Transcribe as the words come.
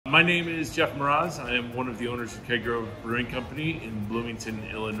My name is Jeff Mraz. I am one of the owners of Keg Grove Brewing Company in Bloomington,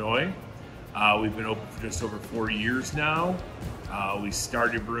 Illinois. We've been open for just over 4 years now. We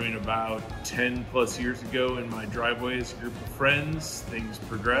started brewing about 10 plus years ago in my driveway as a group of friends. Things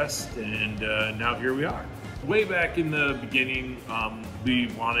progressed, and now here we are. Way back in the beginning,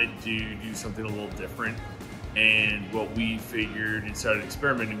 we wanted to do something a little different. And what we figured and started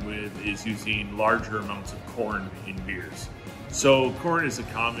experimenting with is using larger amounts of corn in beers. So corn is a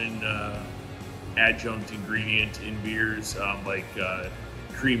common adjunct ingredient in beers, like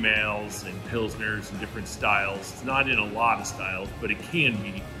cream ales and pilsners and different styles. It's not in a lot of styles, but it can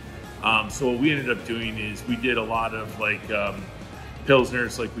be. So what we ended up doing is we did a lot of like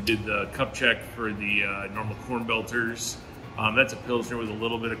pilsners, like we did the cup check for the normal corn belters. That's a pilsner with a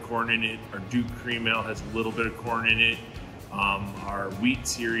little bit of corn in it. Our Duke cream ale has a little bit of corn in it. Our wheat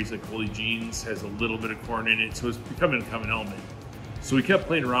series, like Holy Jeans, has a little bit of corn in it, so it's becoming a common element. So we kept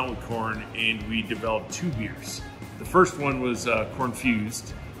playing around with corn, and we developed 2 beers. The first one was corn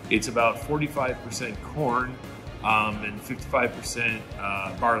fused. It's about 45% corn and 55%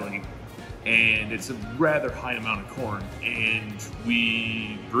 barley, and it's a rather high amount of corn. And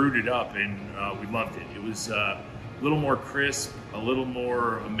we brewed it up, and we loved it. It was a little more crisp, a little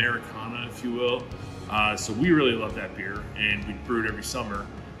more Americana, if you will. So we really love that beer, and we brew it every summer.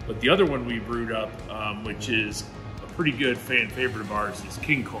 But the other one we brewed up, which is a pretty good fan favorite of ours, is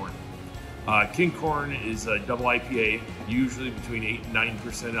King Corn. King Corn is a double IPA, usually between 8 and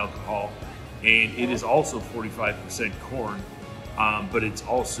 9% alcohol, and it is also 45% corn, but it's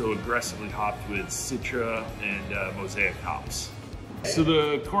also aggressively hopped with Citra and Mosaic hops. So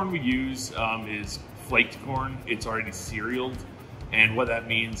the corn we use is flaked corn. It's already cerealed, and what that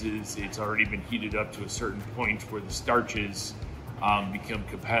means is it's already been heated up to a certain point where the starches become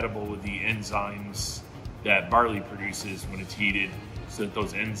compatible with the enzymes that barley produces when it's heated, so that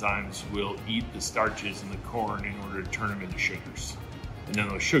those enzymes will eat the starches in the corn in order to turn them into sugars. And then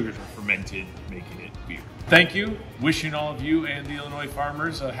those sugars are fermented, making it beer. Thank you. Wishing all of you and the Illinois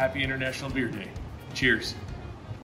farmers a happy International Beer Day. Cheers.